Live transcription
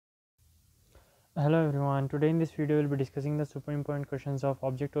Hello everyone, today in this video we will be discussing the super important questions of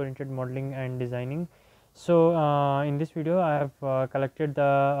object oriented modeling and designing. So in this video I have collected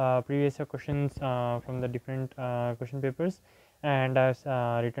the previous year questions from the different question papers, and I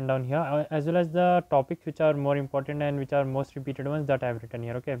have written down here as well as the topics which are more important and which are most repeated ones that I have written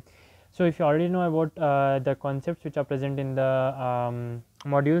here. Okay, so if you already know about the concepts which are present in the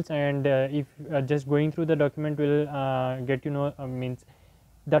modules, and if just going through the document will get means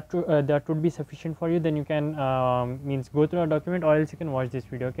that would be sufficient for you, then you can means go through our document, or else you can watch this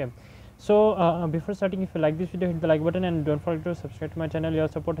video. Okay, so before starting, if you like this video, hit the like button and don't forget to subscribe to my channel. Your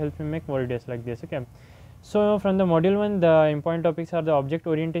support helps me make more videos like this. Okay, so from the module 1, the important topics are the object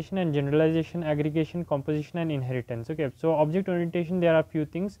orientation and generalization, aggregation, composition and inheritance. Okay, so object orientation, there are few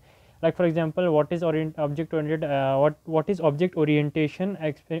things, like for example, what is object oriented, what is object orientation,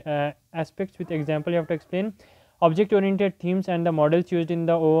 aspects with example you have to explain, object oriented themes and the models used in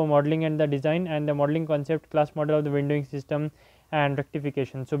the OO modeling and the design, and the modeling concept, class model of the windowing system and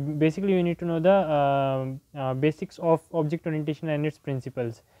rectification. So basically you need to know the basics of object orientation and its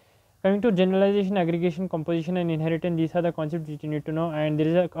principles. Coming to generalization, aggregation, composition and inheritance, these are the concepts which you need to know, and there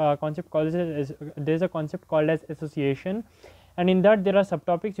is a concept called as association, and in that there are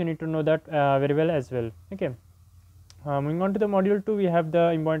subtopics. You need to know that very well as well. Okay, moving on to the module 2, we have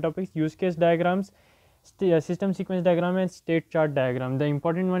the important topics: use case diagrams, system sequence diagram and state chart diagram. The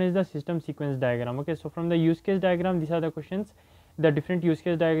important one is the system sequence diagram. Okay, so from the use case diagram, these are the questions, the different use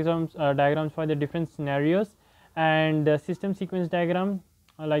case diagrams for the different scenarios, and the system sequence diagram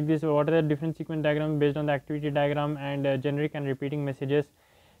like this, what are the different sequence diagrams based on the activity diagram, and generic and repeating messages.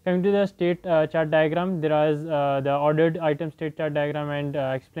 Coming to the state chart diagram, there is the ordered item state chart diagram, and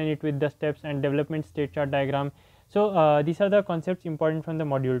explain it with the steps, and development state chart diagram. So these are the concepts important from the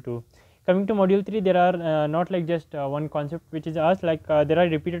module 2. Coming to module 3, there are not like just one concept which is asked, like there are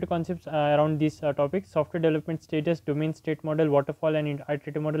repeated concepts around these topics: software development stages, domain state model, waterfall and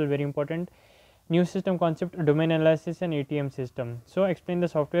iterative model, very important, new system concept, domain analysis and ATM system. So explain the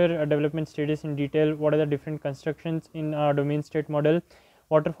software development stages in detail, what are the different constructions in domain state model,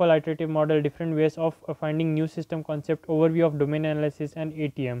 waterfall, iterative model, different ways of finding new system concept, overview of domain analysis and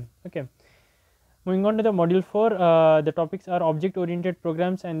ATM. Okay, moving on to the module 4, the topics are object oriented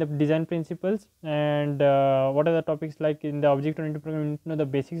programs and the design principles, and what are the topics like in the object oriented program. You need to know the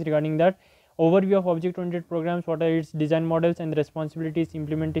basics regarding that, overview of object oriented programs, what are its design models and the responsibilities,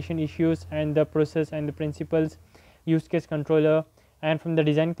 implementation issues and the process and the principles, use case controller. And from the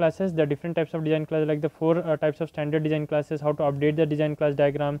design classes, the different types of design classes, like the 4 types of standard design classes, how to update the design class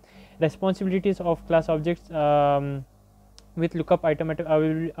diagram, responsibilities of class objects with lookup, item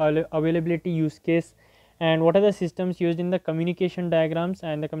availability, use case, and what are the systems used in the communication diagrams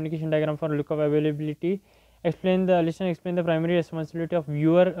and the communication diagram for lookup availability. Explain the primary responsibility of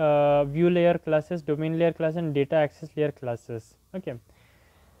view layer classes, domain layer class and data access layer classes. Okay,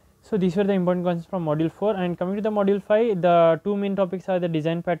 so these were the important concepts from module 4. And coming to the module 5, the 2 main topics are the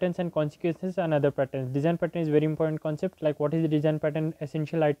design patterns and consequences and other patterns. Design pattern is very important concept, like what is the design pattern,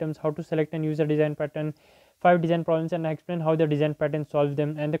 essential items, how to select and use a design pattern, 5 design problems, and explain how the design pattern solves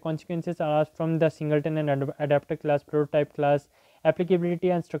them. And the consequences are asked from the singleton and adapter class, prototype class,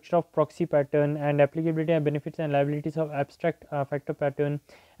 applicability and structure of proxy pattern, and applicability and benefits and liabilities of abstract factor pattern,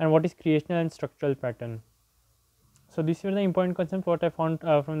 and what is creational and structural pattern. So these were the important concepts what I found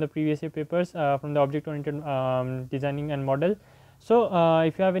from the previous year papers from the object oriented designing and model. So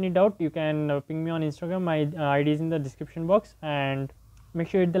if you have any doubt, you can ping me on Instagram. My ID is in the description box, and make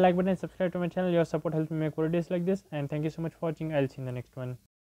sure you hit the like button and subscribe to my channel. Your support helps me make more videos like this, and thank you so much for watching. I'll see you in the next one.